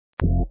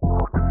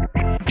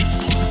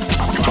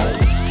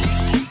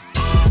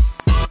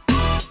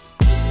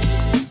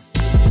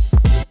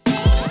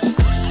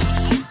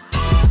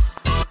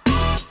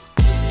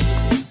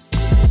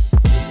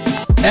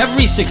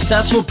Every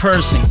successful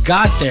person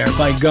got there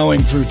by going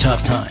through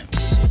tough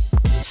times.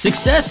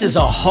 Success is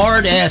a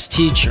hard-ass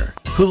teacher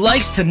who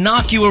likes to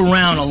knock you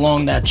around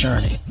along that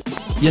journey.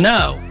 You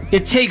know,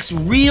 it takes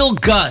real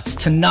guts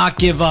to not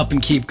give up and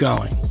keep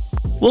going.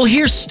 We'll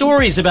hear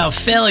stories about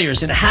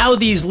failures and how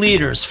these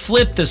leaders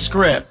flip the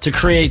script to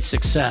create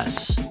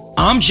success.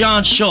 I'm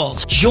John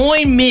Schultz.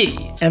 Join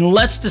me and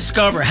let's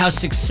discover how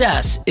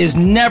success is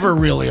never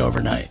really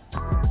overnight.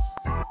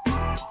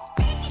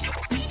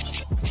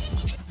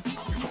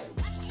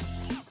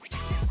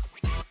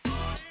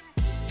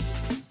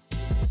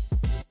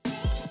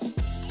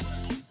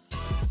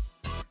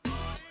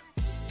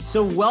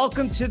 So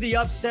welcome to the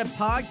Upset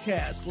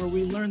Podcast, where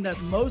we learn that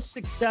most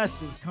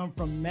successes come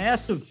from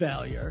massive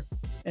failure,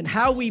 and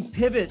how we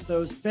pivot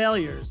those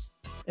failures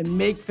and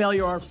make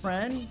failure our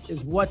friend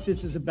is what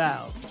this is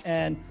about.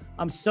 And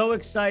I'm so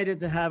excited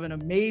to have an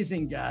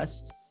amazing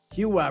guest,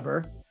 Hugh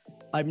Weber.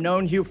 I've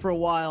known Hugh for a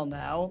while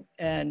now,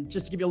 and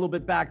just to give you a little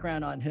bit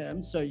background on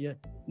him, so you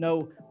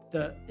know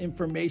the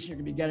information you're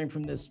gonna be getting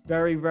from this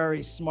very,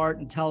 very smart,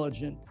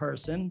 intelligent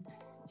person.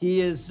 He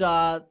is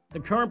the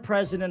current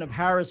president of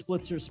Harris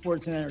Blitzer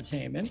Sports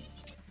Entertainment.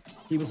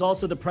 He was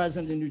also the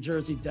president of the New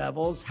Jersey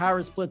Devils.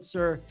 Harris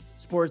Blitzer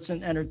Sports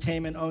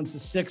Entertainment owns the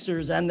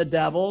Sixers and the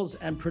Devils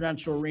and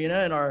Prudential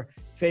Arena in our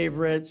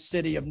favorite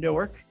city of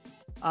Newark.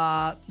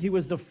 He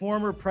was the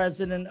former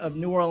president of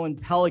New Orleans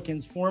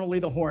Pelicans, formerly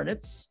the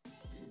Hornets,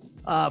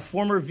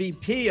 former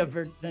VP of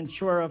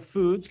Ventura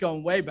Foods,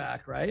 going way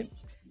back, right?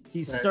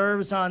 He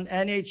serves on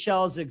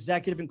NHL's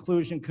Executive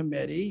Inclusion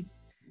Committee.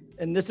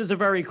 And this is a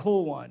very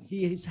cool one.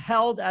 He's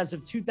held as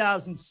of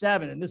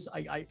 2007, and this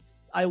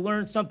I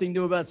learned something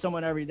new about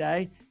someone every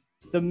day,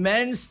 the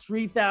men's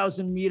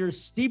 3,000 meter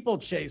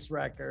steeplechase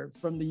record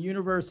from the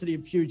University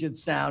of Puget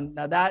Sound.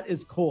 Now that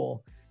is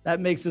cool. That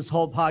makes this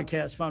whole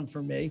podcast fun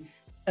for me.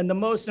 And the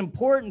most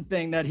important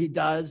thing that he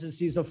does is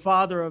he's a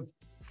father of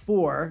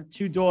four,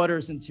 2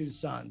 daughters and 2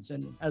 sons.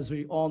 And as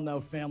we all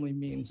know, family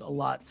means a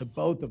lot to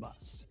both of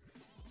us.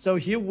 So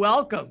Hugh,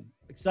 welcome.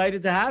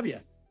 Excited to have you.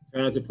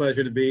 It's a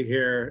pleasure to be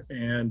here,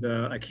 and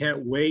I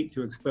can't wait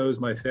to expose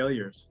my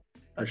failures,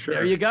 for sure.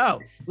 There you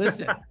go.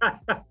 Listen,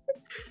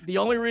 the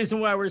only reason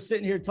why we're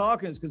sitting here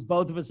talking is because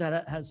both of us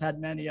has had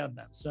many of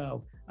them.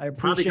 So I appreciate.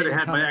 Probably could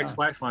have had my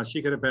ex-wife on.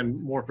 She could have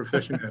been more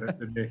proficient at it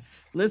than me.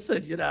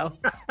 Listen, you know,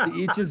 to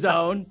each his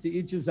own. To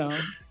each his own.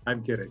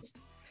 I'm kidding.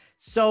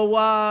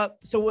 So,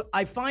 so what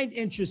I find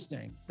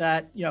interesting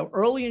that, you know,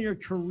 early in your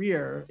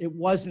career, it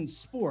wasn't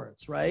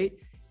sports, right?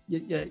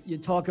 You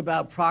talk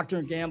about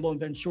Procter & Gamble and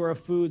Ventura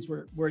Foods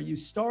where you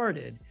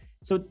started.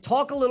 So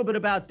talk a little bit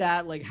about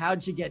that. Like,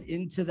 how'd you get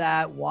into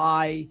that?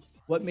 Why?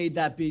 What made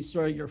that be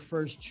sort of your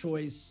first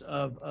choice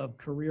of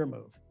career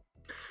move?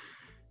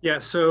 Yeah,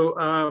 so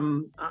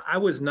I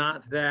was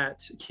not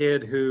that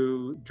kid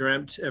who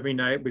dreamt every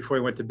night before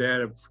he went to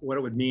bed of what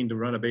it would mean to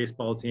run a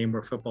baseball team or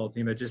a football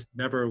team. It just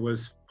never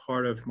was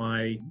part of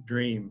my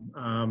dream.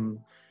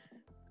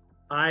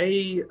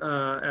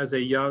 As a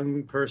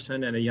young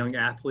person and a young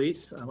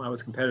athlete, I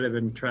was competitive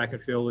in track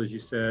and field, as you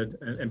said.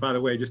 And by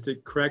the way, just to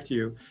correct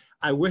you,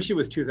 I wish it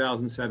was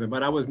 2007,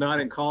 but I was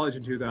not in college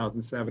in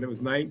 2007. It was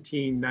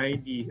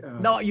 1990.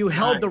 No, you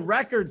held the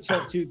record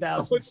till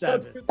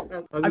 2007.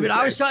 I mean,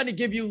 I was trying to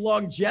give you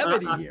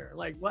longevity here.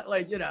 Like what,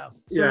 like, you know.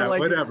 Yeah,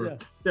 like, whatever.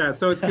 Yeah,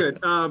 so it's good.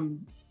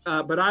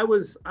 But I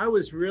was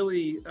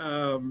really,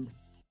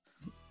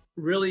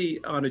 really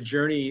on a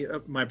journey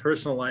of my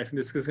personal life, and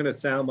this is going to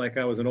sound like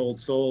I was an old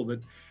soul, but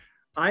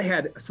I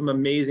had some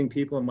amazing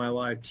people in my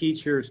life,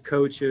 teachers,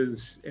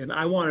 coaches, and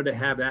I wanted to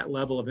have that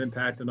level of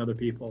impact on other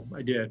people.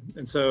 I did.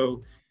 And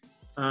so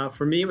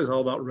for me, it was all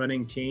about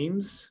running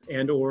teams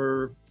and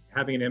or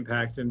having an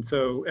impact. And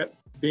so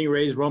being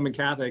raised Roman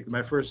Catholic,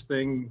 my first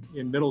thing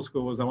in middle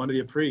school was I wanted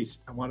to be a priest.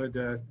 I wanted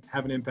to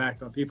have an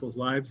impact on people's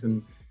lives,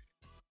 and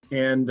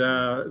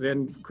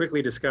then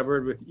quickly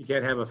discovered you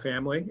can't have a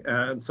family.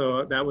 And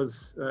so that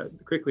was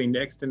quickly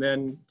nixed. And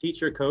then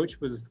teacher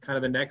coach was kind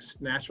of the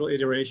next natural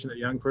iteration that a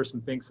young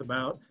person thinks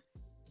about.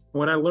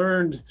 What I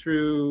learned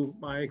through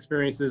my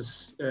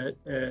experiences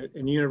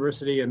in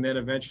university and then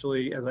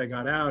eventually as I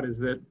got out is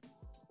that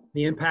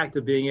the impact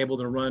of being able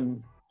to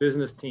run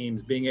business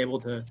teams, being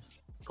able to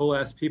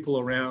coalesce people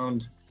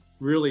around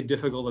really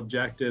difficult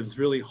objectives,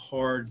 really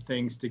hard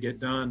things to get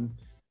done,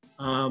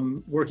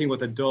 working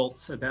with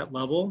adults at that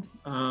level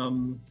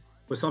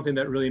was something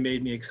that really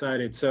made me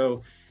excited.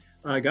 So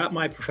I got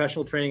my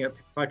professional training at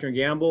Procter &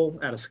 Gamble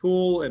out of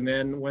school, and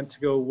then went to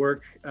go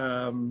work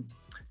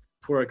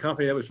for a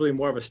company that was really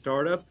more of a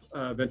startup,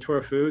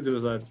 Ventura Foods. It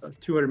was a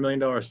 $200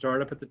 million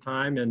startup at the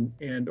time,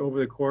 and over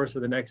the course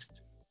of the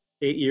next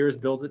 8 years,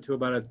 built it to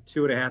about a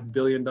 $2.5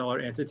 billion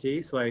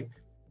entity. So I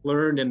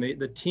learned, and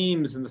the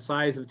teams and the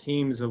size of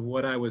teams of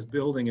what I was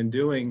building and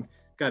doing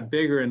got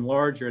bigger and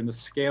larger, and the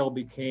scale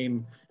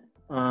became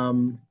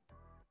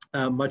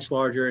much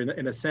larger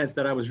in a sense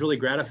that I was really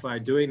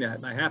gratified doing that.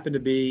 And I happened to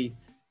be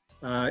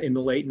in the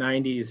late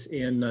 90s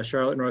in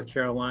Charlotte, North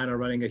Carolina,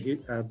 running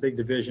a big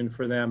division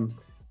for them.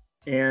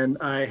 And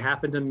I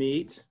happened to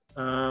meet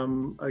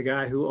a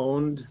guy who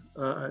owned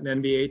an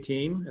NBA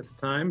team at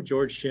the time,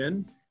 George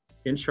Shinn,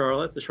 in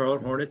Charlotte, the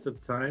Charlotte Hornets at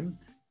the time.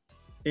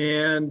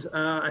 And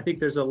I think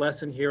there's a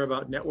lesson here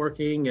about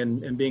networking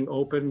and being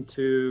open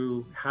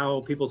to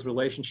how people's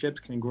relationships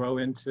can grow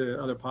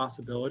into other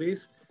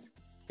possibilities.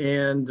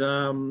 And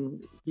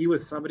he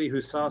was somebody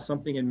who saw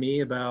something in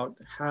me about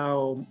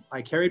how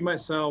I carried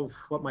myself,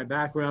 what my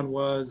background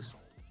was.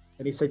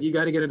 And he said, you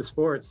got to get into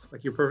sports,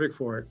 like you're perfect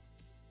for it.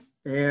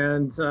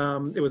 And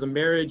it was a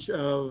marriage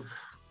of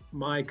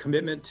my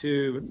commitment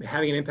to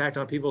having an impact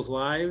on people's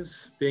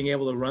lives, being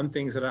able to run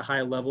things at a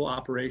high level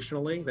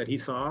operationally that he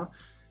saw.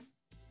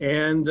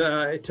 And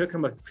it took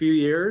him a few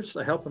years.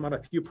 I helped him on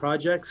a few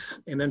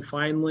projects. And then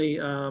finally,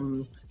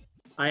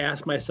 I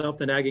asked myself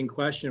the nagging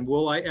question,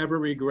 will I ever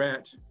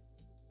regret,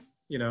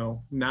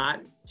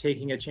 not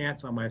taking a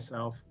chance on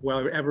myself? Will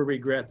I ever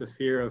regret the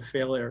fear of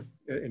failure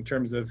in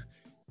terms of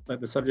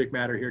the subject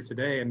matter here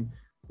today? And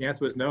the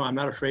answer was no, I'm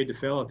not afraid to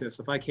fail at this.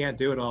 If I can't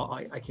do it all,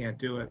 I can't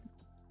do it.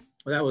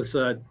 Well, that was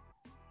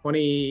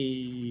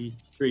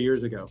 23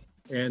 years ago.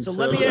 And so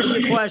let me ask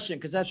you a question,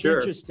 because that's Sure.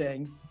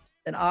 interesting.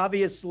 And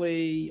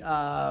obviously,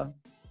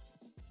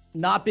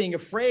 not being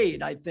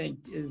afraid, I think,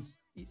 is,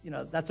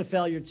 that's a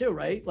failure too,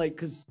 right? Like,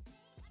 because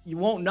you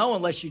won't know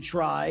unless you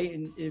try.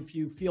 And if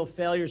you feel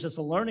failure is just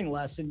a learning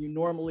lesson, you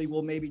normally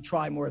will maybe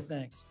try more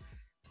things.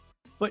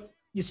 But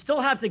you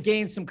still have to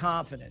gain some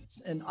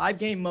confidence. And I've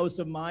gained most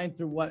of mine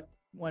through what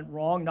went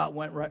wrong, not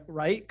went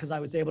right, because I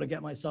was able to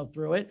get myself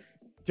through it.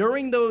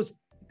 During those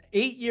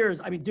 8 years,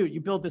 I mean, dude,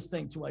 you built this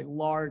thing to a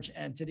large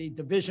entity,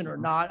 division or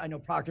not. I know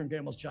Procter &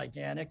 Gamble's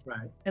gigantic.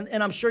 Right.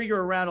 And I'm sure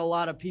you're around a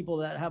lot of people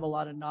that have a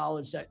lot of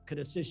knowledge that could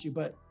assist you.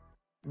 But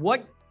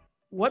what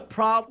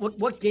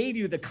gave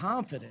you the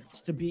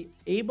confidence to be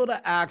able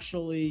to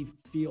actually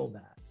feel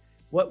that?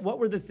 What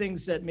were the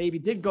things that maybe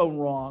did go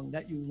wrong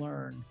that you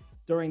learned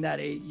during that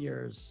 8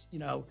 years?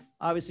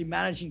 Obviously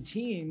managing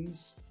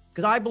teams,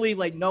 because I believe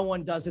like no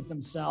one does it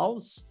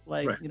themselves.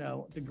 Like, Right.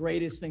 The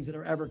greatest things that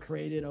are ever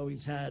created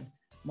always had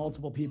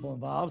multiple people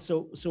involved.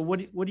 So what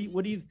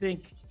do you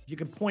think, if you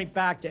could point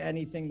back to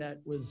anything that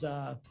was,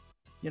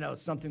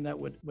 something that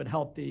would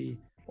help the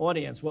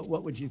audience,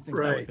 what would you think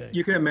that would be?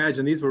 You can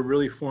imagine these were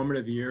really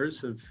formative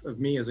years of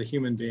me as a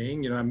human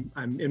being.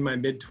 I'm in my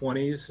mid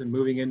 20s and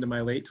moving into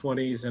my late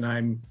 20s, and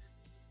I'm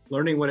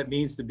learning what it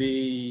means to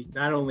be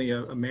not only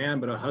a man,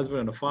 but a husband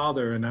and a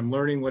father. And I'm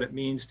learning what it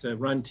means to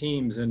run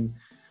teams. And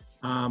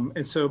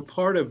so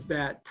part of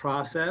that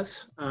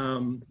process,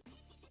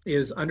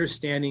 is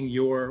understanding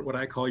what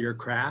I call your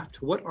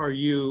craft. What are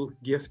you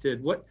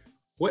gifted?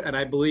 And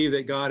I believe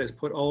that God has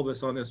put all of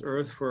us on this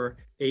earth for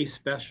a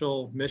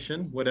special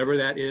mission, whatever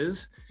that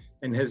is,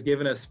 and has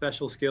given us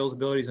special skills,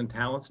 abilities, and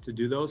talents to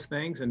do those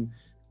things. And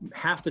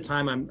half the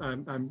time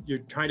you're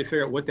trying to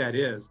figure out what that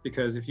is,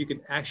 because if you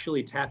can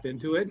actually tap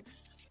into it,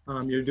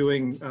 you're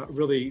doing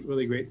really,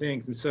 really great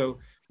things. And so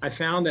I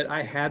found that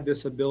I had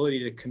this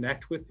ability to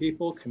connect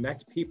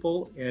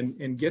people,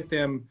 and get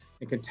them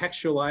and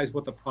contextualize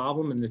what the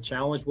problem and the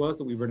challenge was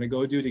that we were going to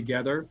go do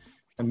together,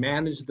 to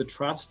manage the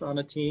trust on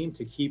a team,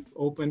 to keep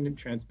open and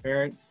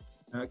transparent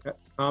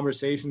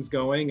conversations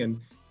going. And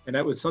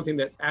that was something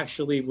that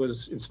actually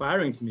was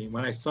inspiring to me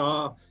when I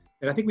saw,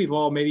 and I think we've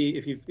all, maybe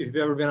if you've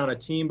ever been on a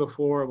team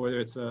before, whether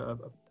it's a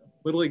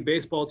Little League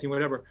baseball team,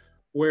 whatever,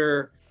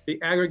 where the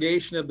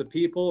aggregation of the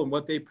people and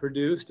what they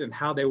produced and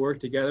how they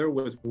worked together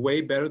was way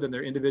better than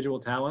their individual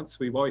talents.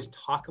 We've always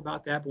talked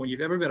about that, but when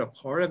you've ever been a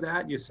part of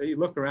that, you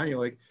look around, you're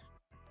like,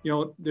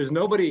 there's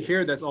nobody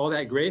here that's all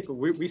that great, but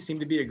we seem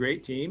to be a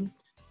great team.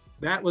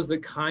 That was the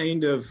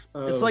kind of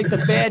it's like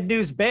the Bad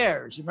News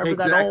Bears. You remember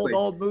Exactly. that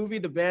old movie,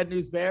 The Bad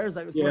News Bears?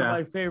 That was one of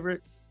my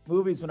favorite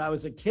movies when I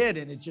was a kid,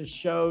 and it just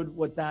showed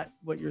what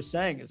you're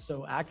saying is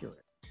so accurate.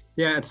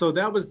 Yeah, and so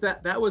that was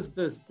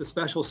the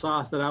special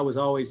sauce that I was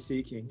always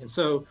seeking. And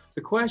so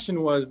the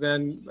question was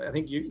then, I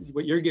think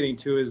what you're getting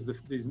to is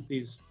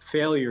these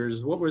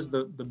failures. What was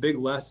the big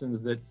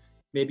lessons that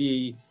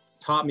maybe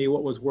taught me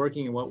what was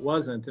working and what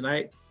wasn't? And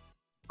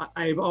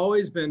I've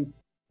always been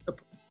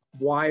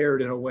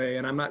wired in a way,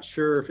 and I'm not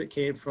sure if it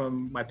came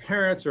from my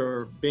parents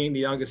or being the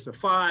youngest of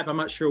five. I'm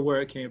not sure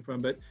where it came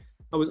from, but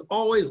I was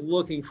always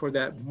looking for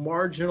that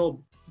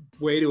marginal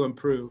way to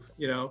improve.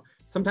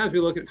 Sometimes we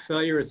look at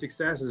failure and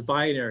success as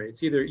binary.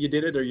 It's either you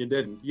did it or you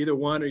didn't, you either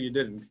won or you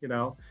didn't,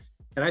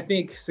 And I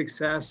think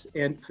success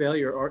and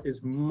failure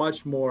is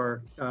much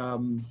more,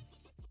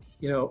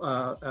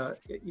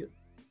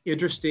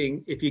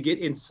 interesting if you get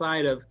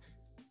inside of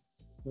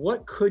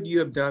what could you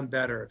have done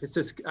better. It's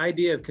this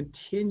idea of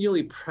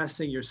continually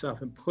pressing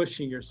yourself and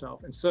pushing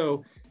yourself. And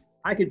so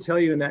I could tell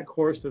you in that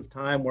course of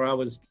time where I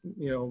was,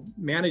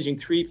 managing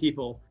 3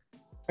 people,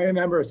 I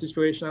remember a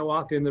situation. I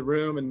walked in the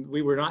room and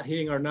we were not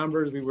hitting our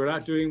numbers. We were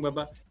not doing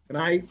well, and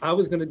I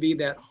was going to be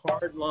that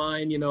hard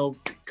line,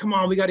 come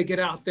on, we got to get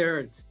out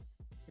there.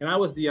 And I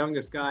was the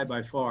youngest guy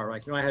by far.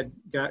 I had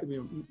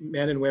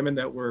men and women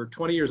that were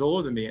 20 years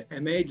older than me,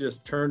 and they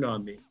just turned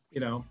on me,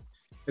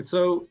 And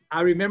so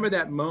I remember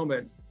that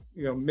moment,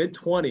 mid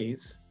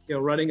 20s,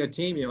 running a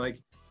team,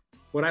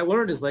 what I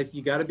learned is like,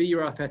 you got to be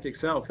your authentic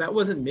self. That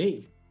wasn't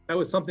me. That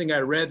was something I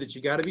read, that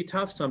you got to be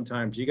tough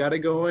sometimes. You got to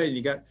go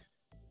in,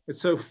 and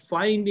so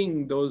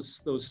finding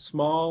those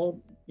small,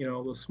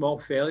 those small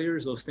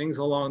failures, those things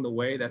along the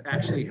way that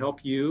actually help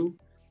you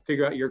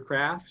figure out your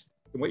craft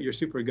and what you're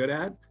super good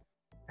at,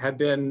 have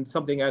been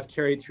something I've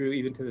carried through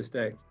even to this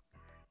day.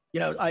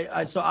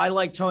 So I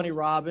like Tony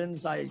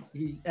Robbins.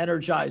 He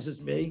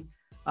energizes me.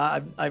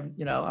 I'm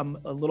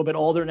a little bit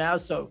older now,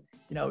 so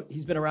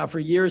he's been around for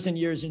years and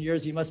years and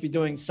years. He must be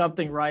doing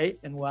something right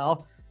and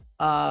well.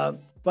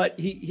 But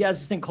he has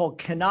this thing called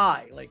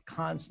CANI, like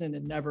constant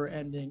and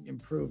never-ending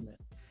improvement,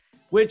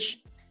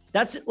 which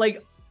that's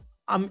like,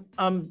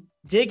 I'm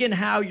digging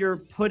how you're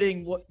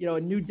putting a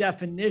new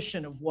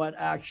definition of what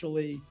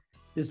actually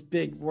this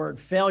big word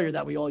failure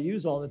that we all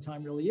use all the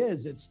time really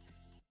is. It's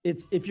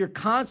if you're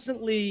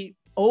constantly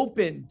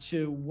open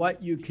to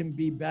what you can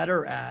be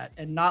better at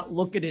and not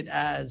look at it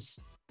as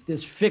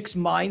this fixed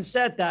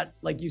mindset that,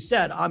 like you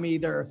said, I'm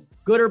either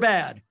good or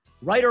bad,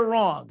 right or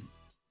wrong,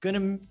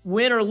 gonna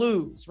win or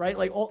lose, right?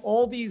 Like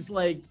all these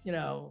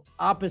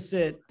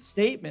opposite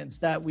statements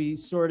that we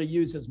sort of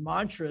use as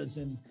mantras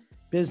in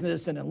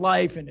business and in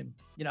life and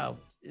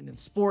in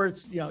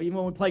sports, even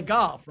when we play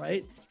golf,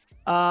 right?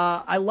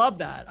 I love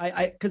that.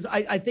 Because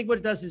I think what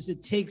it does is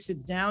it takes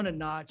it down a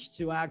notch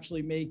to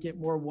actually make it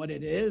more what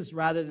it is,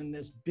 rather than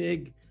this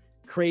big,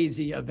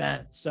 crazy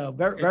event. So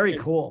very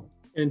cool.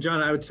 And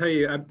John, I would tell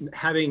you, I'm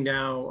having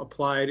now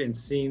applied and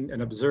seen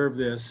and observed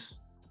this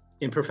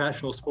in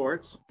professional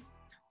sports.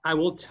 I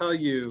will tell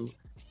you,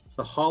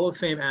 the Hall of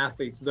Fame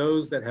athletes,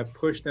 those that have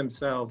pushed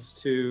themselves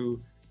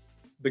to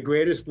the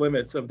greatest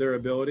limits of their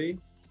ability,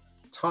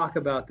 talk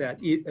about that,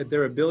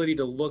 their ability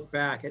to look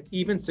back at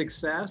even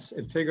success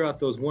and figure out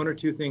those one or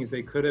two things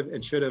they could have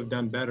and should have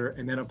done better,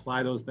 and then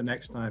apply those the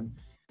next time.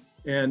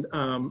 And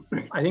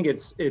I think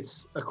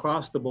it's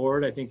across the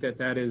board. I think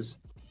that is,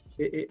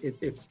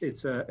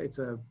 it's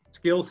a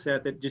skill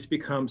set that just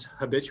becomes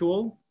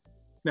habitual.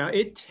 Now,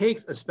 it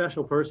takes a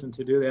special person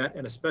to do that,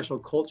 and a special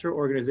culture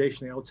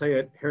organization. I'll tell you,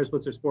 at Harris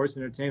Blitzer Sports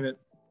Entertainment,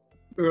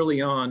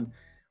 early on,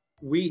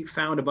 we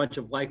found a bunch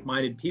of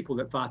like-minded people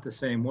that thought the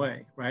same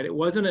way, right? It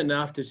wasn't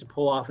enough to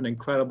pull off an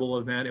incredible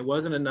event. It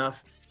wasn't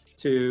enough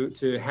to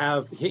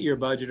hit your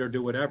budget or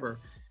do whatever.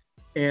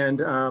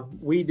 And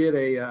we did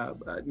a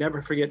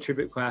Never Forget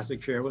Tribute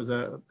Classic here. It was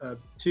a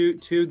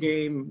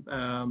two-game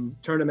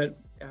tournament,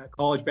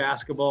 college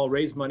basketball,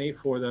 raised money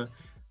for the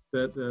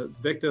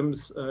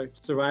victims,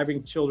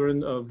 surviving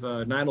children of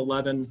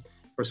 9/11,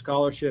 for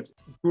scholarships.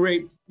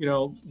 Great,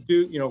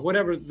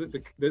 whatever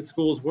the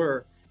schools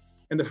were.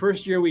 And the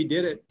first year we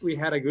did it, we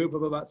had a group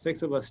of about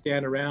 6 of us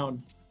stand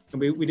around,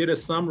 and we did a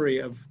summary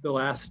of the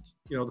last,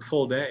 the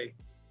full day.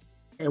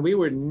 And we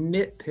were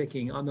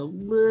nitpicking on the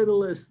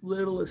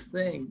littlest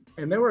thing.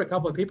 And there were a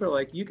couple of people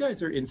like, you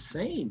guys are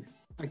insane.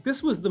 Like,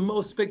 this was the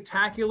most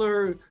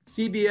spectacular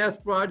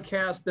CBS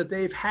broadcast that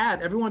they've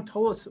had. Everyone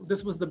told us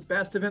this was the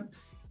best event.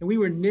 And we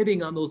were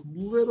knitting on those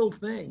little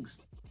things,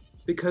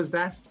 because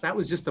that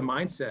was just the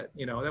mindset,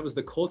 that was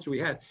the culture we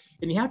had.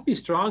 And you have to be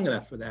strong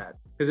enough for that,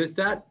 because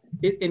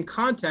in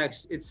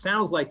context, it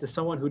sounds like to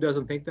someone who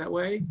doesn't think that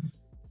way,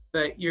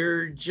 that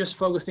you're just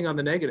focusing on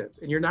the negative,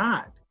 and you're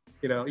not.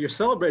 You're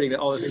celebrating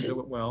all the things that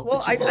went well.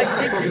 Well, I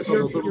think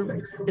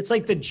it's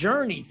like the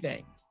journey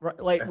thing, right?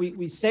 Like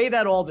we say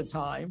that all the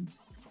time.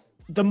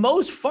 The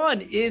most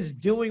fun is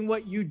doing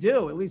what you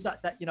do. At least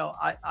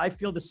I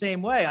feel the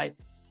same way.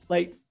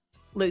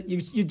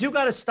 You do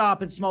got to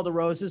stop and smell the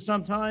roses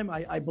sometime.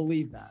 I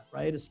believe that,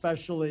 right?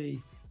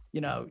 Especially,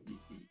 you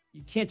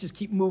can't just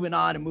keep moving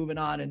on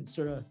and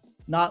sort of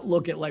not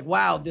look at like,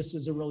 wow, this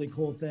is a really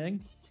cool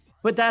thing.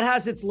 But that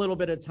has its little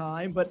bit of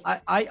time. But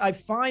I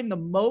find the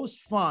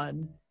most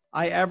fun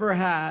I ever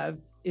have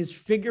is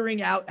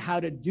figuring out how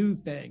to do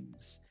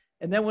things.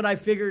 And then when I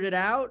figured it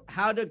out,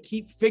 how to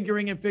keep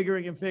figuring,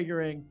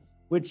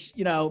 which,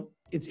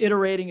 it's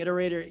iterating,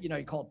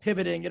 you call it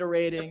pivoting,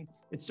 iterating.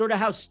 It's sort of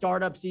how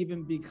startups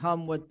even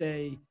become what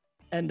they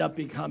end up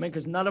becoming,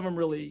 because none of them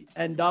really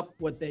end up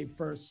what they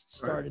first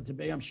started to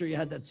be. I'm sure you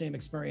had that same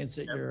experience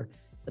at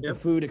the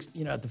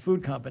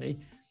food company.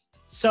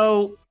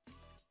 So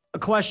a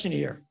question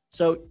here.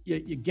 So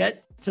you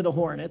get to the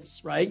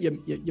Hornets, right?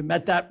 You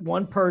met that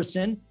one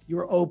person, you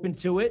were open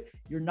to it.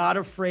 You're not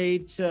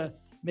afraid to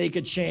make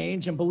a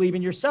change and believe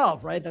in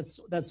yourself, right?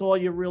 That's all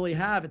you really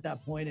have at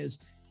that point, is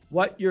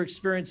what your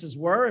experiences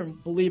were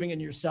and believing in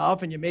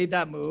yourself. And you made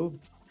that move.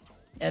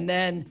 And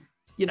then,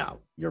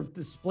 you're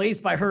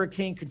displaced by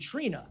Hurricane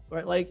Katrina,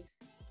 right? Like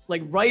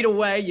right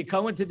away, you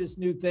go into this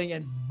new thing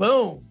and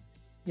boom,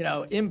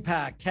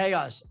 impact,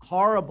 chaos,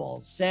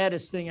 horrible,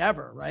 saddest thing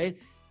ever, right?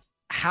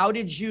 How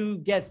did you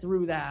get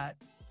through that?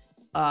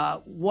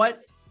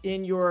 What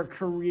in your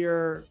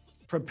career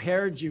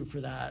prepared you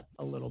for that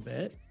a little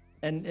bit?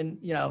 And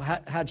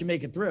how'd you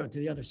make it through to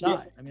the other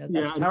side? I mean,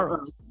 that's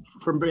terrible.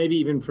 For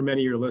many of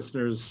your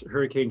listeners,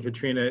 Hurricane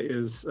Katrina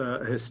is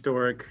a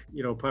historic,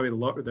 probably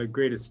the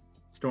greatest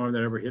storm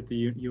that ever hit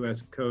the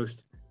U.S.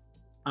 coast.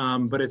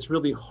 But it's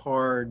really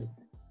hard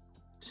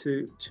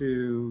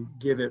to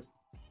give it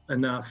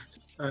enough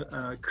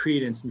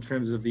credence in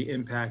terms of the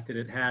impact that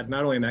it had,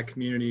 not only in that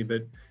community,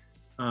 but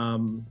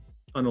on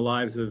the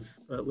lives of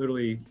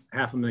literally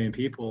 500,000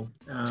 people.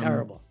 It's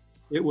terrible.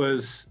 It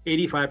was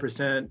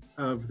 85%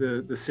 of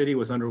the city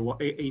was under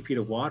 8 feet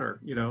of water,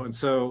 you know, and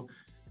so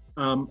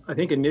I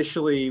think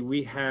initially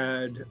we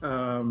had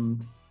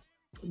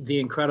the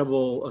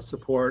incredible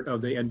support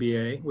of the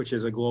NBA, which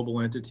is a global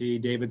entity.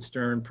 David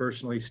Stern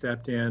personally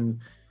stepped in.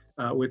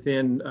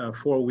 Within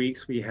 4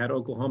 weeks, we had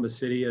Oklahoma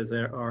City as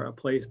a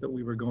place that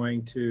we were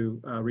going to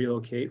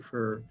relocate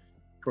for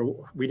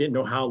we didn't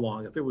know how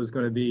long, if it was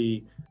going to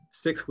be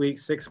 6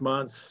 weeks, 6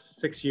 months,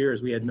 6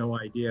 years, we had no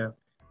idea.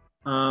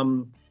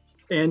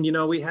 And, you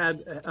know, we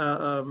had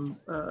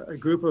a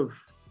group of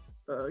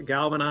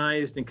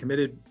galvanized and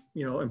committed,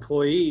 you know,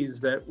 employees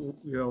that,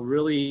 you know,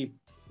 really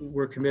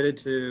were committed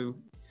to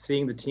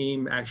seeing the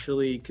team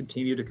actually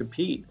continue to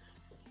compete.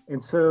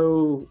 And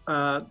so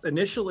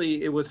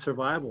initially it was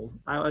survival.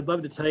 I'd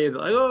love to tell you that,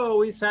 like, oh,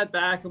 we sat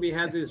back and we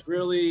had this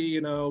really, you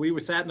know, we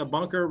were sat in a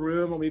bunker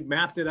room and we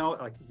mapped it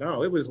out. Like,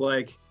 no, it was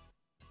like,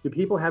 do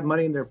people have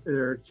money in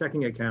their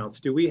checking accounts?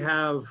 Do we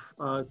have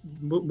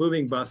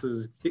moving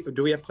buses?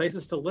 Do we have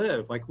places to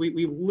live? Like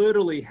we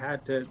literally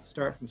had to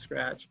start from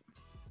scratch.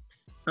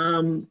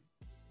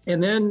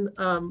 And then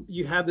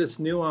you have this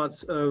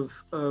nuance of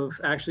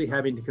actually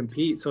having to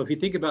compete. So if you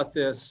think about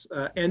this,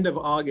 end of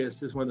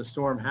August is when the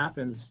storm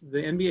happens. The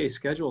NBA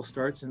schedule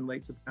starts in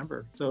late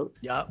September. So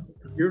yeah,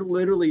 you're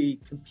literally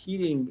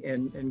competing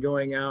and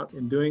going out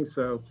and doing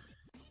so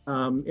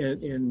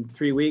in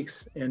 3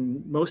 weeks.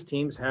 And most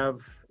teams have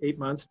 8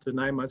 months to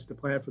 9 months to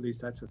plan for these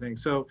types of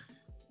things. So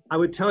I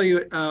would tell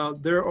you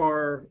there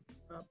are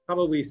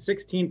probably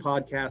 16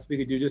 podcasts we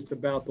could do just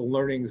about the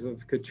learnings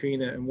of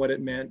Katrina and what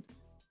it meant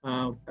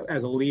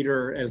as a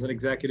leader, as an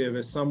executive,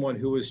 as someone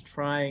who was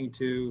trying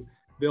to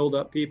build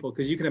up people.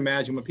 Because you can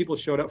imagine when people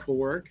showed up for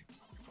work,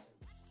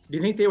 do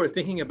you think they were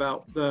thinking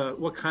about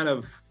what kind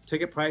of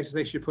ticket prices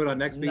they should put on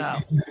next week? No.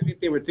 Do you think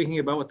they were thinking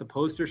about what the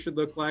poster should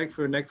look like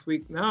for next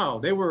week? No,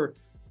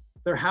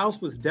 their house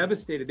was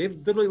devastated. They've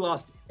literally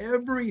lost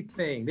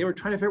everything. They were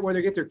trying to figure out where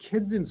to get their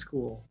kids in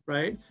school,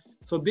 right?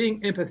 So being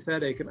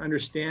empathetic and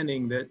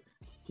understanding that,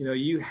 you know,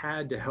 you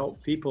had to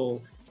help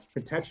people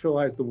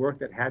contextualize the work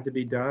that had to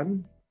be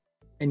done,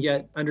 and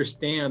yet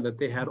understand that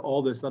they had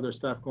all this other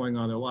stuff going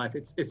on in their life.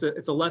 It's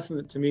a lesson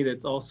that, to me,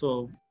 that's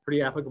also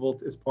pretty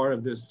applicable as part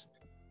of this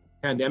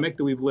pandemic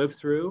that we've lived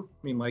through.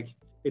 I mean, like,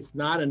 it's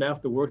not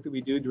enough the work that we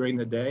do during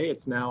the day.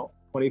 It's now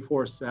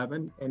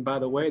 24/7. And by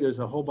the way, there's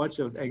a whole bunch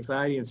of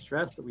anxiety and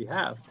stress that we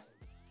have.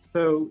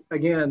 So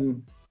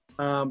again,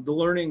 the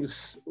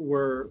learnings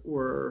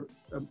were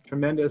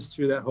tremendous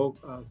through that whole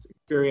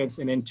experience.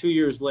 And then 2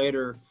 years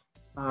later,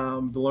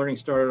 the learning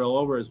started all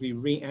over as we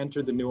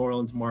re-entered the New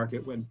Orleans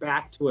market, went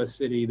back to a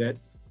city that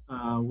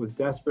was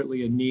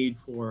desperately in need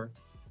for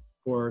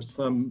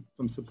some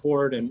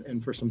support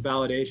and for some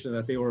validation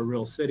that they were a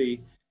real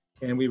city.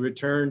 And we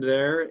returned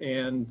there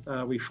and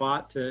we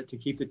fought to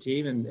keep the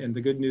team. And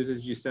the good news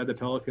is, you said, the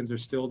Pelicans are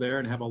still there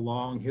and have a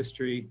long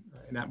history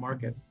in that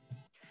market.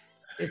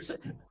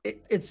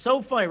 It's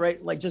so funny,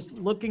 right? Like, just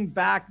looking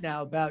back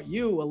now about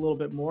you a little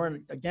bit more.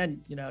 And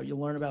again, you know, you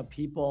learn about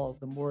people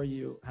the more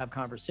you have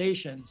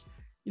conversations.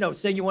 You know,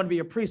 saying you want to be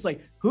a priest,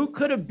 like, who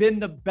could have been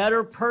the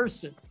better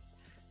person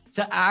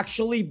to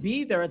actually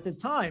be there at the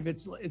time?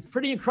 It's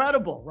pretty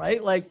incredible,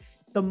 right? Like,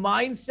 the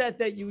mindset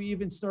that you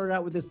even started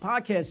out with this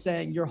podcast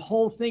saying your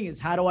whole thing is,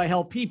 how do I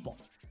help people?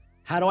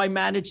 How do I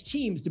manage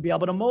teams to be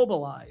able to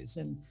mobilize?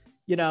 And,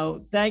 you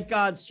know, thank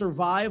God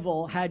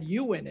survival had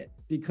you in it,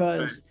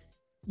 because,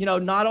 you know,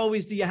 not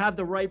always do you have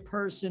the right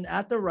person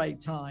at the right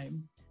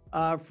time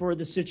for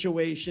the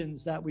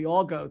situations that we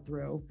all go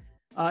through.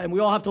 And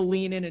we all have to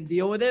lean in and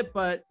deal with it.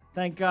 But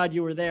thank God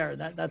you were there.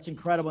 That's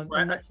incredible.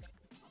 Right.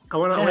 I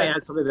want to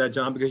add something to that,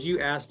 John, because you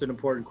asked an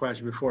important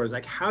question before. Is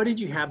like, how did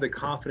you have the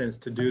confidence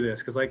to do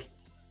this? Because, like,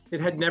 it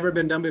had never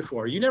been done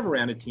before. You never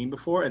ran a team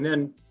before, and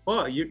then,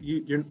 well,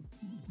 you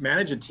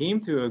manage a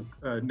team through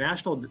a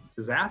national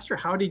disaster.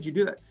 How did you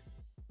do that?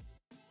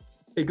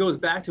 It goes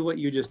back to what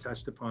you just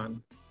touched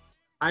upon.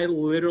 I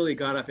literally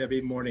got up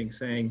every morning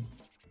saying,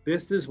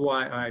 this is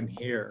why I'm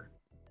here.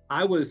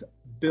 I was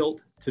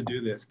built to do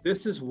this.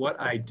 This is what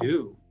I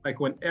do. Like,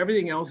 when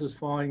everything else is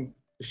falling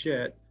to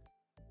shit,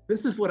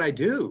 this is what I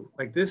do.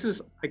 Like, this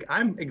is, like,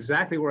 I'm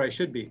exactly where I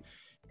should be.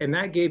 And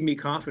that gave me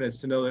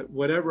confidence to know that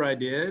whatever I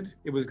did,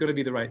 it was going to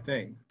be the right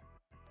thing.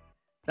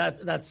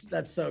 That's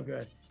so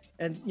good.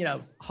 And, you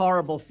know,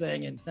 horrible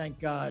thing. And thank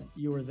God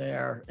you were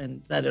there,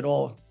 and that it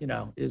all, you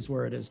know, is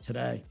where it is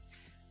today.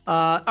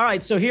 All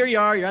right. So here you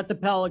are, you're at the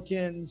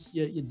Pelicans,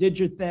 you did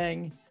your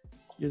thing,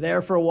 you're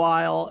there for a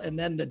while, and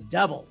then the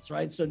Devils,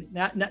 right? So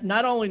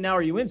not only now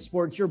are you in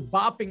sports, you're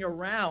bopping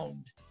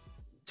around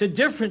to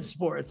different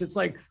sports. It's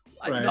like,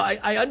 right.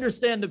 I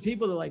understand the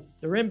people that, like,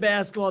 they're in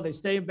basketball, they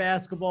stay in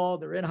basketball,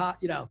 they're in hot,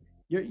 you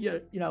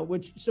know,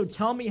 which, so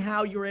tell me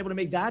how you were able to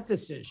make that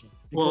decision.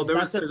 Well,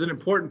 there's an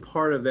important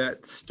part of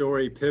that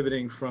story,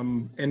 pivoting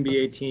from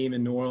NBA team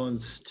in New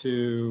Orleans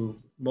to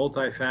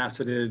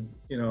multifaceted,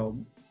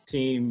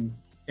 team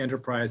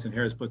enterprise in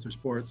Harris Blitzer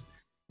Sports.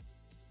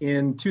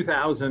 In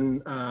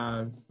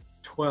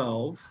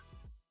 2012,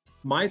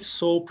 my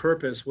sole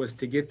purpose was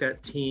to get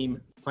that team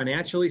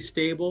financially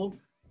stable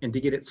and to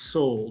get it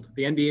sold.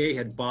 The NBA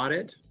had bought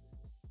it.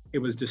 It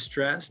was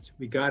distressed.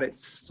 We got it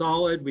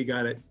solid. We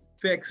got it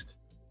fixed.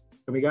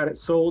 And we got it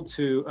sold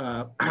to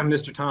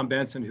Mr. Tom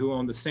Benson, who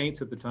owned the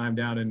Saints at the time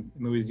down in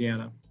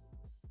Louisiana.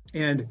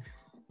 And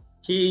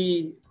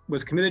he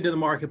was committed to the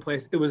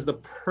marketplace. It was the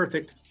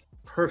perfect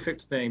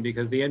thing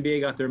because the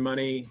NBA got their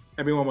money.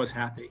 Everyone was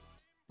happy.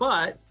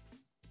 But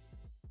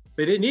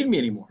they didn't need me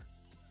anymore,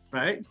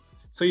 right?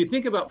 So you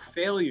think about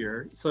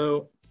failure.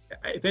 So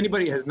if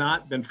anybody has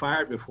not been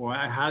fired before,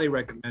 I highly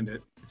recommend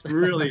it. It's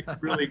really,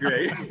 really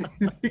great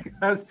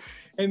because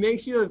it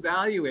makes you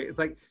evaluate. It's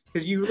like,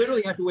 because you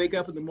literally have to wake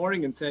up in the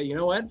morning and say, you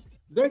know what?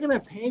 They're going to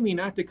pay me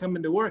not to come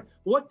into work.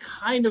 What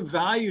kind of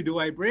value do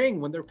I bring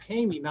when they're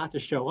paying me not to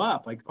show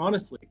up? Like,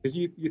 honestly, because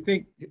you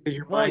think, because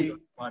your mind goes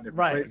a lot of different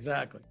right, places.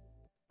 exactly.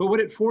 But what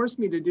it forced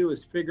me to do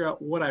is figure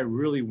out what I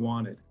really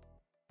wanted.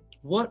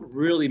 What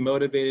really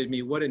motivated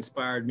me? What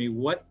inspired me?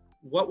 What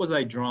was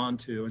I drawn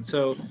to? And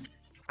so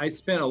I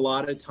spent a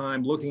lot of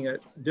time looking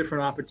at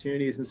different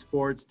opportunities in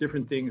sports,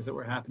 different things that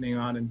were happening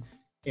on,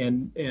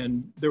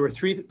 and there were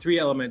three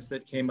elements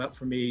that came up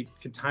for me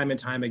time and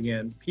time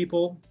again.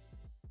 People,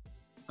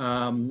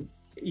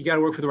 you got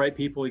to work for the right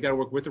people. You got to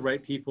work with the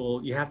right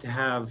people. You have to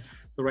have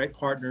the right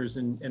partners,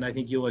 and I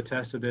think you'll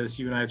attest to this.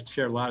 You and I have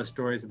shared a lot of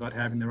stories about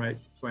having the right.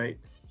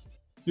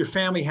 Your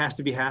family has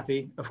to be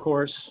happy, of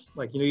course.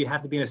 Like, you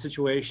have to be in a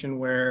situation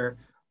where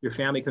your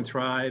family can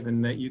thrive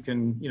and that you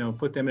can,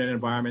 put them in an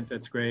environment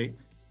that's great.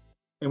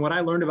 And what I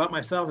learned about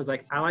myself is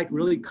I like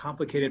really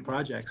complicated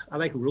projects. I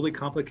like really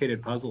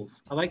complicated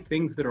puzzles. I like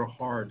things that are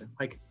hard.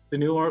 Like the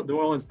New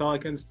Orleans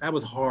Pelicans, that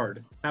was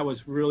hard. That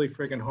was really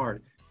freaking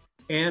hard.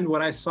 And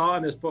what I saw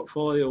in this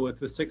portfolio with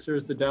the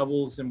Sixers, the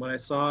Devils, and what I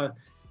saw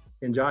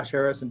in Josh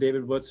Harris and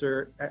David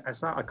Blitzer, I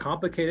saw a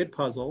complicated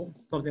puzzle,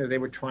 something that they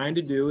were trying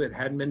to do. It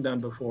hadn't been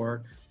done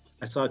before.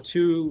 I saw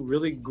two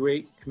really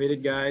great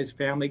committed guys,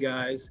 family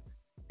guys,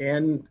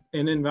 and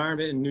an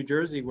environment in New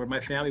Jersey where my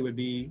family would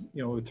be,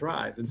 would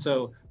thrive. And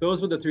so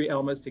those were the three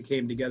elements that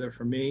came together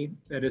for me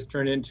that has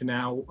turned into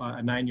now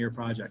a 9-year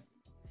project.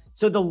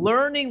 So the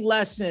learning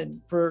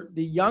lesson for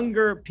the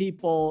younger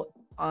people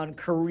on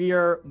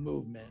career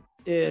movement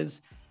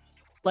is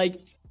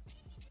like,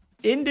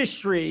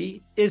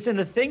 industry isn't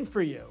a thing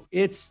for you.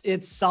 It's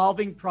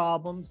solving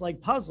problems like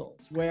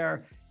puzzles,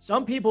 where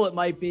some people it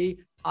might be,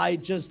 I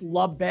just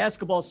love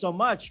basketball so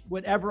much,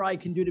 whatever I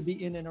can do to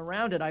be in and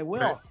around it, I will.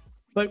 Right.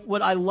 But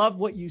what I love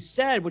what you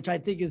said, which I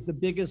think is the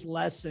biggest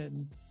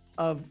lesson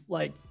of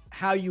like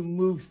how you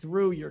move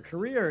through your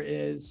career,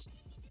 is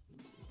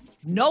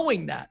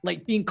knowing that,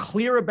 like being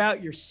clear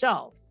about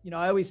yourself.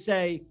 I always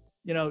say,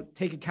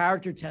 take a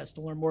character test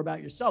to learn more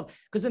about yourself,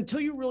 because until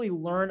you really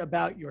learn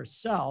about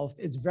yourself,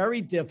 it's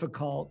very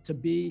difficult to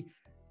be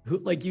who,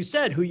 like you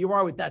said, who you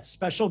are with that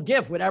special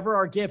gift, whatever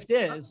our gift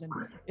is. And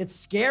it's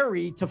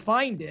scary to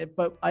find it,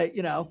 but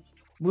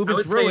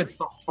moving through it's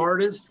the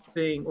hardest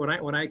thing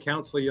when I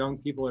counsel young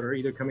people that are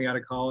either coming out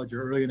of college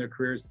or early in their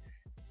careers.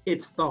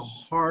 It's the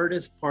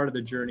hardest part of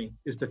the journey,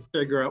 is to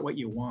figure out what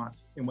you want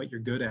and what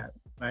you're good at,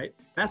 right?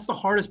 That's the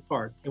hardest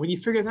part. And when you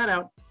figure that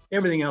out,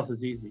 everything else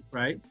is easy,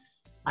 right?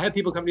 I have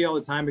people come to me all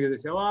the time because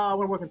they say, oh, I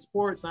want to work in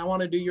sports and I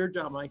want to do your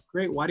job. I'm like,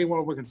 great. Why do you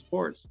want to work in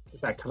sports?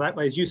 It's like, because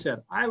as you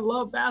said, I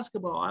love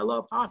basketball. I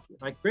love hockey.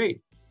 I'm like,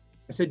 great.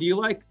 I said, do you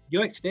like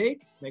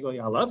steak? And they go,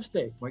 yeah, I love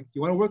steak. I'm like, do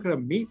you want to work at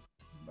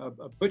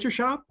a butcher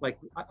shop? Like,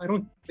 I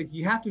don't think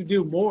you have to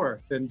do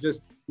more than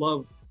just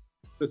love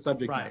the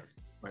subject matter.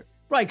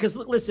 Right. Because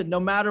listen, no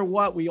matter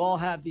what, we all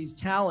have these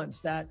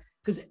talents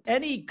because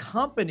any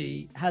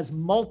company has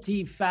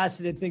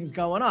multifaceted things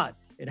going on.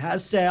 It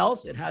has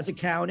sales, it has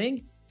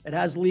accounting, it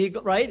has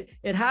legal, right?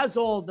 It has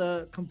all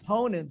the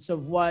components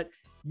of what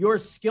your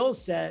skill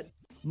set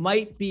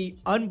might be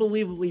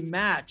unbelievably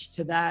matched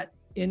to that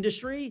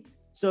industry.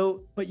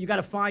 So, but you got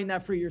to find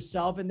that for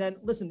yourself. And then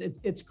listen,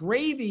 it's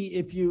gravy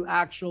if you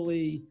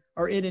actually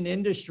are in an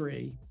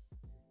industry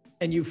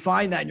and you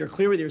find that and you're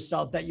clear with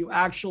yourself that you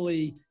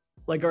actually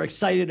like are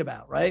excited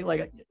about, right?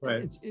 Like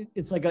right.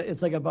 It's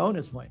like a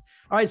bonus point.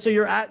 All right. So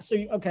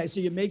so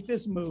you make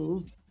this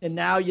move and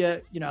now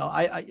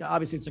I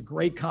obviously it's a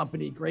great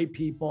company, great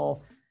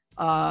people.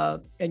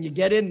 And you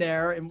get in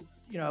there and,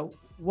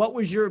 what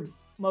was your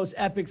most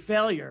epic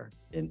failure?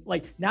 And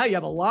like, now you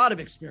have a lot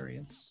of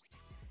experience.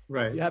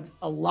 Right. You have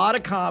a lot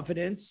of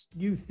confidence.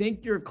 You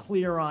think you're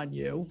clear on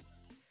you.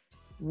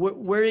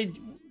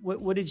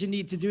 What did you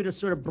need to do to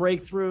sort of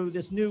break through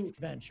this new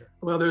venture?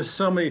 Well, there's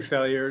so many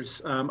failures.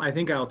 I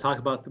think I'll talk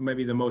about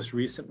maybe the most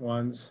recent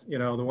ones, the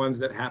ones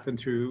that happened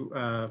through,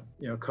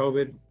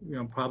 COVID,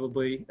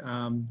 probably.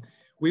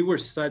 We were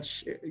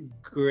such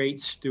great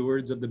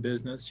stewards of the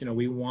business.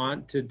 We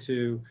wanted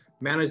to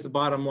manage the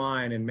bottom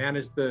line and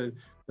manage the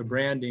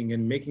branding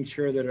and making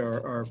sure that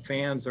our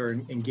fans are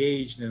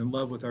engaged and in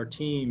love with our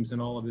teams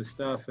and all of this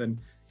stuff. And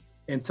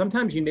And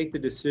sometimes you make the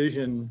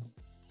decision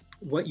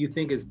what you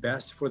think is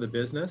best for the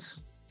business,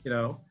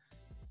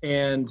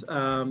 and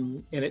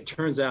it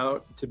turns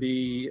out to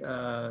be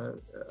a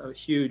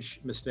huge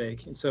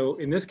mistake. And so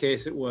in this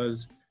case, it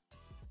was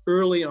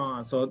early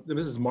on. So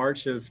this is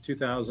March of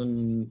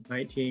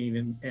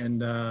 2019,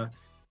 and the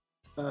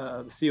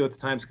CEO at the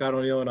time, Scott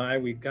O'Neill, and I,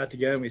 we got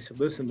together and we said,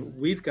 listen,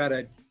 we've got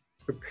to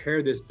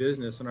prepare this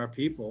business and our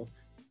people.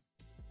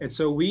 And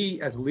so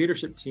we, as a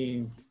leadership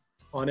team,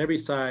 on every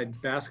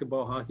side,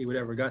 basketball, hockey,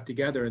 whatever, got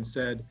together and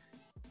said,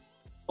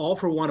 all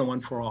for one and one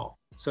for all.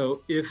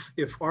 So if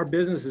our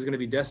business is going to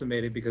be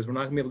decimated because we're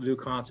not going to be able to do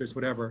concerts,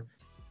 whatever,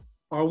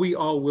 are we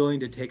all willing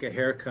to take a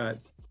haircut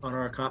on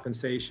our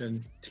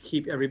compensation to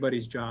keep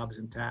everybody's jobs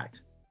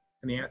intact?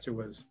 And the answer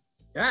was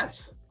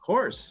yes, of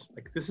course.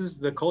 Like, this is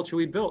the culture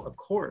we built, of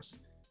course.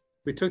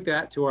 We took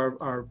that to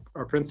our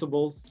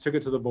principals, took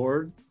it to the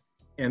board,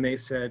 and they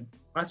said,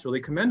 that's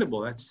really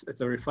commendable. It's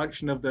a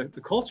reflection of the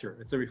culture.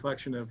 It's a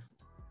reflection of,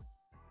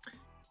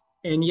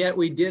 and yet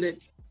we did it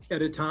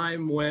at a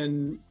time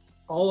when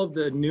all of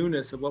the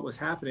newness of what was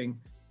happening,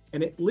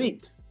 and it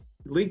leaked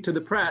to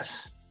the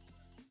press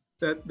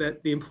that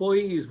the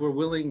employees were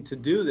willing to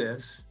do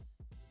this,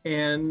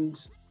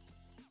 and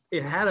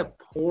it had a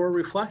poor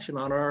reflection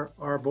on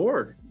our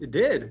board. It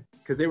did,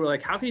 because they were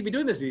like, how can you be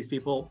doing this to these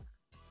people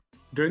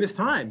during this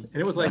time?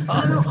 And it was like,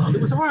 no,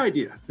 it was our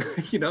idea.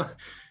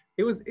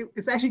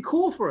 It's actually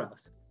cool for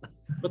us.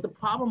 But the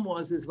problem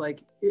is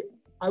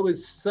I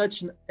was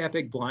such an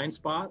epic blind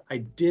spot. I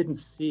didn't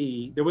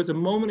see, there was a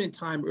moment in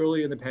time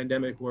early in the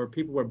pandemic where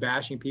people were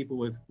bashing people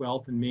with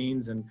wealth and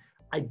means, and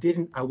I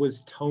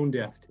was tone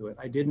deaf to it.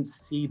 I didn't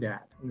see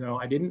that.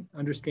 I didn't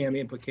understand the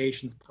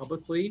implications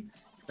publicly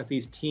that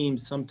these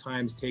teams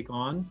sometimes take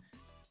on.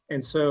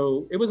 And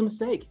so it was a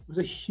mistake. It was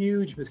a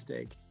huge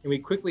mistake. And we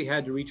quickly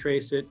had to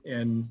retrace it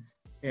and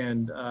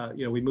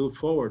we moved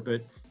forward.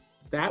 But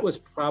that was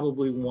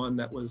probably one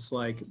that was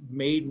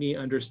made me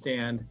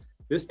understand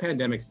this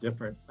pandemic's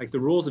different. The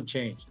rules have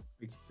changed.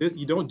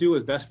 You don't do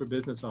what's best for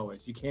business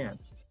always. You can't,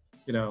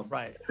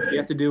 Right. You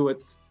have to do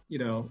what's,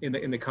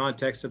 in the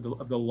context of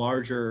the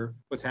larger,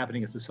 what's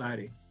happening in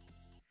society.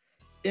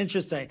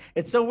 Interesting.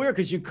 It's so weird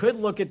because you could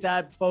look at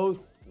that both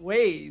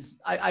ways.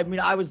 I mean,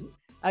 I was,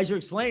 as you're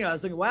explaining, I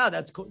was thinking, wow,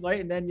 that's cool. Right.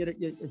 And then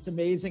it's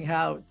amazing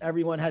how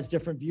everyone has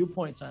different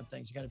viewpoints on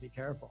things. You got to be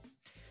careful.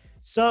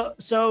 So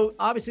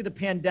obviously the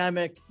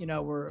pandemic,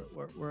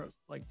 we're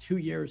like 2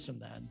 years from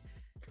then.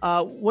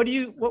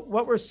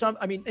 What were some,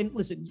 I mean, and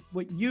listen,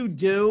 what you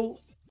do,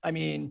 I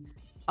mean,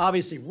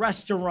 obviously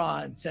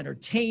restaurants,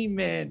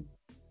 entertainment,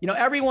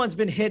 everyone's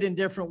been hit in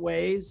different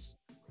ways.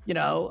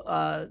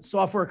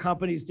 Software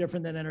companies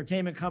different than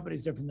entertainment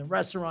companies, different than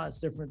restaurants,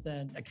 different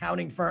than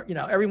accounting firm.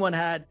 Everyone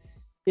had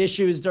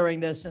issues during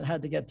this and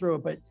had to get through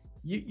it. But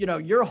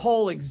your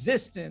whole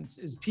existence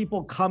is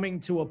people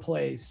coming to a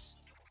place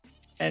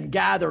and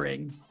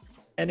gathering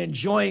and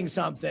enjoying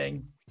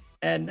something.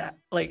 And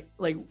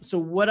so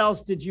what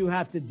else did you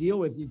have to deal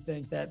with, you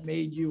think, that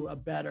made you a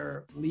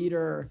better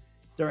leader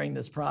during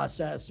this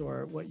process,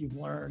 or what you've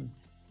learned?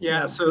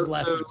 Yeah, so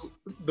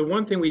the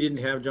one thing we didn't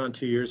have, John,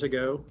 2 years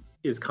ago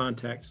is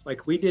context.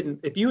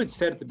 If you had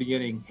said at the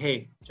beginning,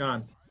 hey,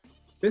 John,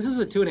 this is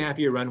a 2.5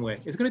 year runway.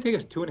 It's going to take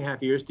us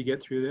 2.5 years to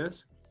get through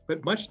this.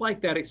 But much like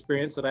that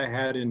experience that I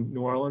had in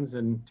New Orleans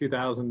in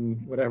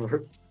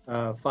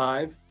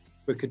 2005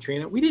 with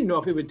Katrina, we didn't know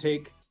if it would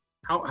take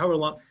however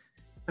long.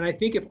 And I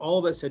think if all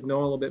of us had known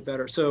a little bit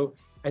better, so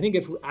I think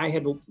if I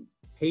had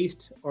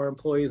paced our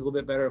employees a little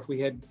bit better, if we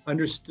had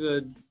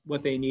understood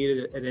what they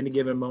needed at any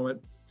given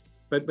moment,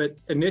 but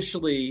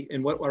initially,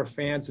 and what our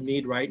fans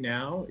need right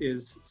now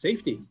is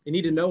safety. They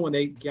need to know when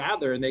they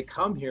gather and they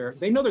come here,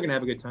 they know they're gonna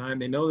have a good time.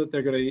 They know that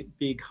they're gonna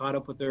be caught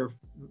up with their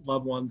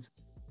loved ones,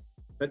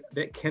 but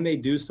can they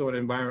do so in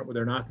an environment where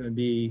they're not gonna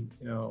be,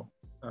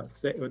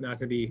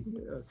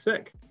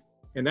 sick?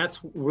 And that's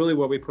really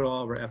where we put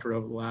all of our effort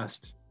over the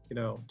last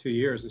 2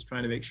 years, is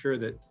trying to make sure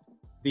that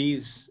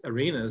these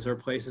arenas are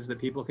places that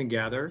people can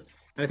gather.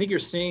 And I think you're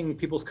seeing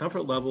people's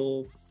comfort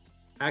level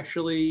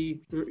actually,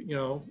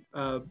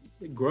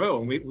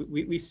 grow. And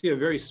we see a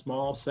very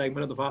small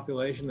segment of the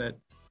population that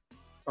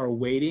are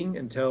waiting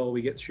until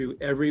we get through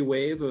every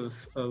wave of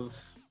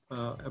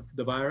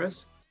the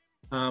virus.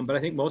 But I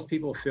think most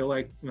people feel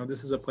like,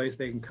 this is a place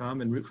they can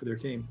come and root for their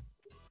team.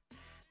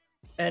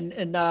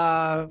 And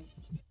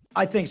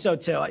I think so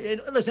too.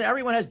 Listen,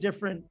 everyone has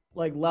different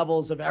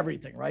levels of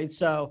everything, right?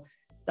 So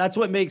that's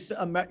what makes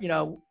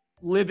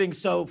living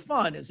so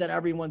fun, is that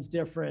everyone's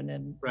different,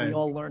 and right. We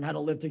all learn how to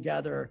live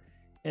together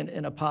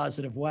in a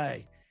positive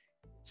way.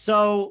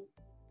 So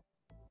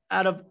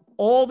out of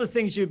all the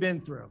things you've been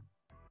through,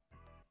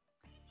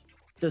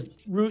 the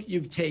route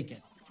you've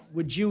taken,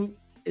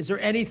 is there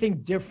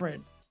anything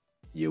different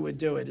you would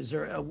do it? Is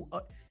there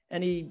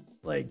any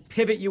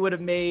pivot you would have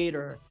made,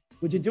 or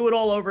would you do it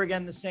all over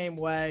again the same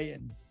way?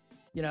 And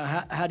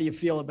how do you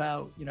feel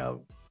about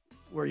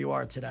where you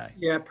are today?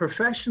 Yeah,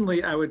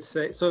 professionally, I would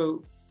say,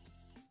 so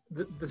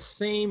the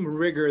same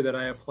rigor that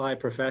I apply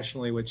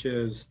professionally, which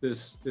is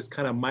this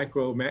kind of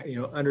micro,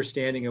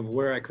 understanding of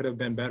where I could have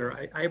been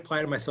better, I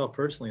apply to myself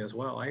personally as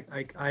well.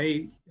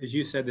 I, as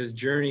you said, this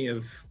journey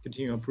of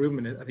continual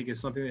improvement, I think is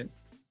something that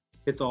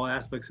hits all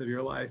aspects of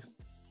your life.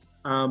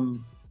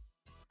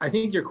 I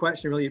think your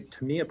question really,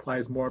 to me,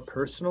 applies more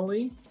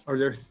personally. Are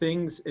there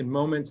things in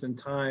moments in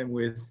time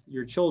with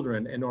your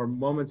children or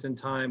moments in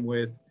time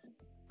with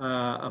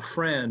a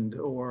friend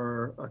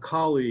or a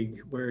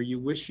colleague where you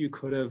wish you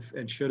could have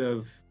and should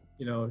have,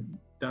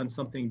 done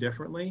something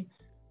differently?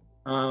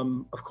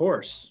 Of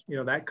course,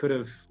 that could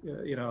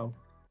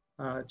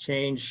have,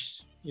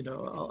 changed,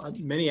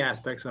 many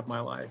aspects of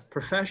my life.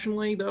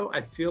 Professionally, though,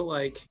 I feel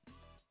like,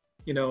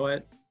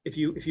 if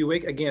you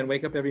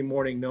wake up every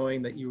morning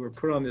knowing that you were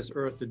put on this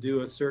earth to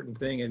do a certain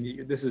thing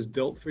and this is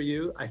built for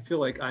you, I feel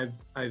like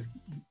I've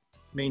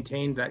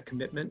maintained that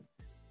commitment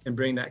and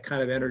bring that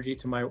kind of energy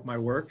to my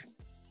work.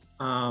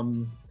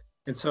 And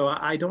so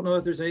I don't know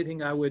if there's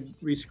anything I would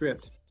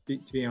re-script,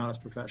 to be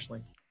honest,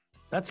 professionally.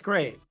 That's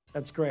great.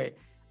 That's great.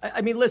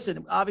 I mean,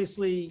 listen,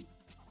 obviously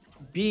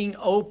being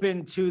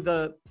open to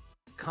the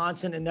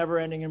constant and never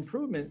ending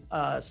improvement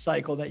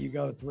cycle that you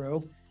go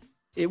through,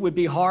 it would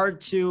be hard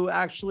to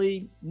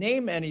actually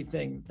name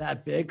anything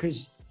that big,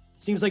 because it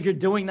seems like you're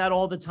doing that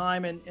all the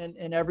time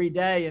and every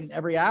day and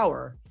every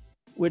hour,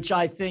 which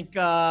I think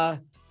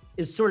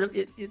is sort of,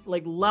 it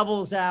like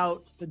levels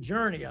out the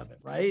journey of it,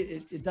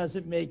 right? It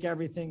doesn't make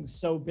everything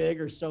so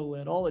big or so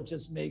little. It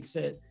just makes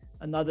it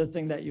another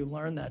thing that you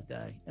learn that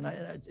day. And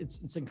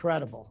it's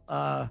incredible.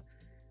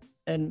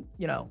 And,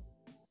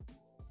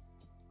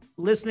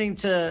 listening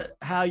to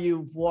how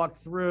you've walked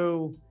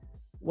through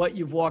what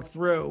you've walked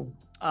through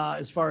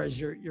as far as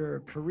your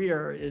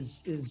career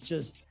is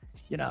just,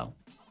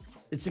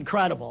 it's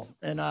incredible.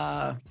 And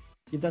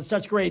you've done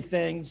such great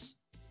things,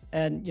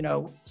 and,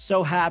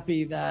 so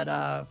happy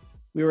that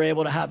we were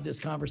able to have this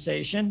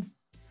conversation.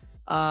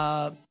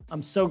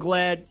 I'm so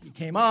glad you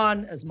came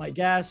on as my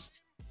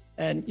guest,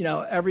 and,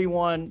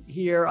 everyone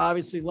here,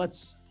 obviously,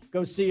 let's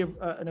go see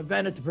an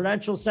event at the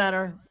Prudential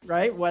Center,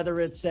 right? Whether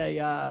it's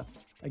a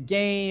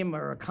game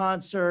or a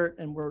concert,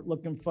 and we're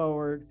looking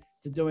forward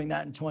to doing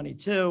that in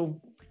 22.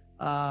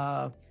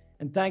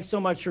 And thanks so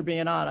much for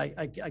being on.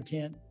 I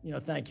can't,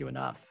 thank you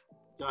enough.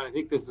 John, I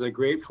think this is a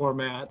great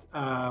format.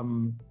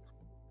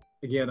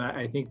 Again,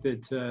 I think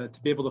that to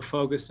be able to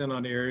focus in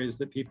on areas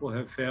that people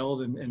have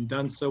failed and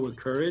done so with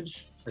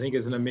courage, I think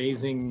is an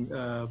amazing,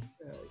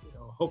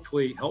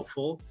 hopefully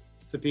helpful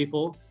to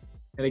people.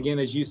 And again,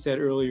 as you said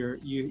earlier,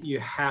 you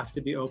have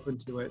to be open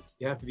to it.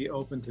 You have to be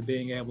open to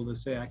being able to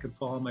say, I could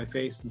fall on my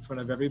face in front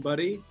of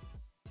everybody,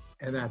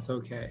 and that's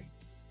okay.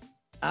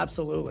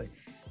 Absolutely.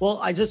 Well,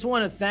 I just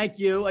want to thank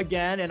you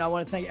again, and I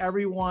want to thank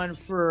everyone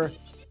for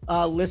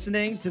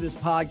listening to this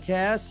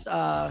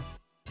podcast.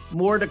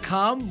 More to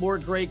come, more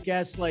great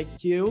guests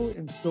like you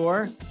in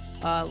store.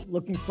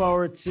 Looking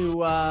forward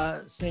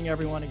to seeing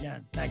everyone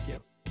again. Thank you.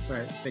 All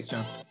right. Thanks,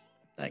 John.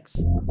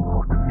 Thanks.